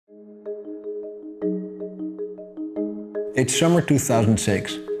It's summer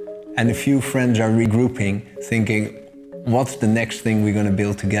 2006 and a few friends are regrouping, thinking, what's the next thing we're going to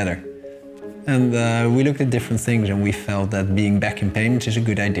build together? And we looked at different things and we felt that being back in payments is a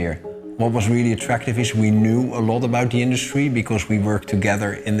good idea. What was really attractive is we knew a lot about the industry because we worked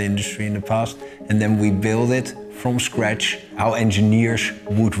together in the industry in the past, and then we built it from scratch, how engineers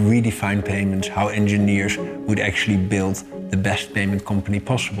would redefine payments, how engineers would actually build the best payment company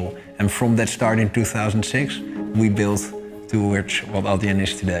possible. And from that start in 2006, we built towards what Adyen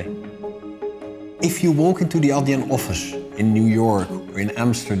is today. If you walk into the Adyen office in New York or in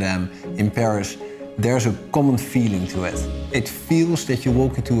Amsterdam, in Paris, there's a common feeling to it. It feels that you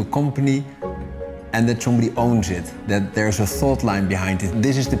walk into a company and that somebody owns it, that there's a thought line behind it.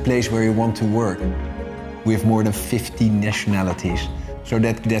 This is the place where you want to work. We have more than 50 nationalities. So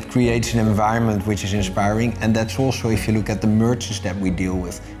that creates an environment which is inspiring, and that's also if you look at the merchants that we deal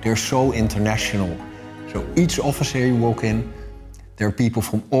with. They're so international. So each office here you walk in, there are people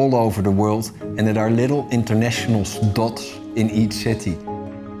from all over the world, and there are little international dots in each city.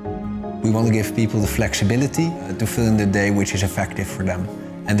 We want to give people the flexibility to fill in the day which is effective for them.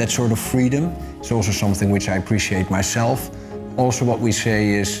 And that sort of freedom is also something which I appreciate myself. Also what we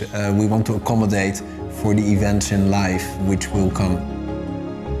say is we want to accommodate for the events in life which will come.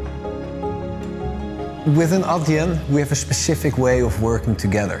 Within Adyen, we have a specific way of working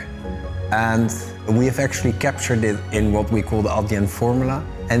together. And we have actually captured it in what we call the Adyen formula.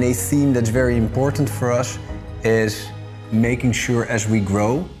 And a theme that's very important for us is making sure as we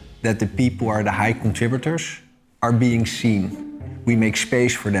grow that the people who are the high contributors are being seen. We make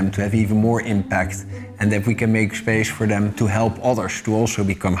space for them to have even more impact, and that we can make space for them to help others to also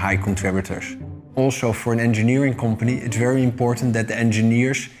become high contributors. Also for an engineering company, it's very important that the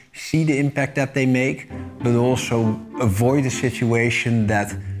engineers see the impact that they make, but also avoid a situation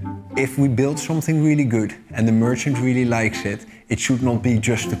that if we build something really good and the merchant really likes it, it should not be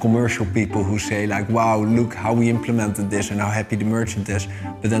just the commercial people who say like, wow, look how we implemented this and how happy the merchant is.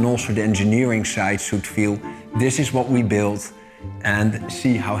 But then also the engineering side should feel, this is what we built, and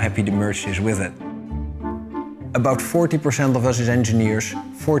see how happy the merchant is with it. About 40% of us is engineers,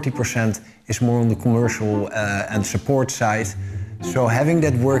 40% is more on the commercial and support side. So having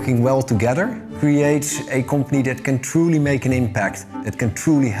that working well together creates a company that can truly make an impact, that can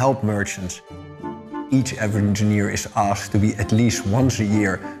truly help merchants. Each average engineer is asked to be at least once a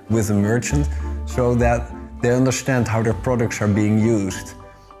year with a merchant so that they understand how their products are being used.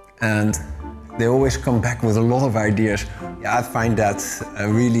 And they always come back with a lot of ideas. I find that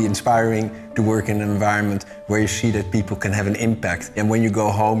really inspiring to work in an environment where you see that people can have an impact. And when you go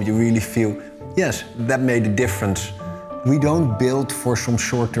home, you really feel, yes, that made a difference. We don't build for some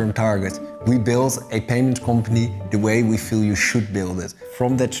short-term target. We build a payment company the way we feel you should build it.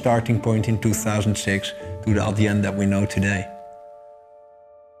 From that starting point in 2006 to the Adyen that we know today.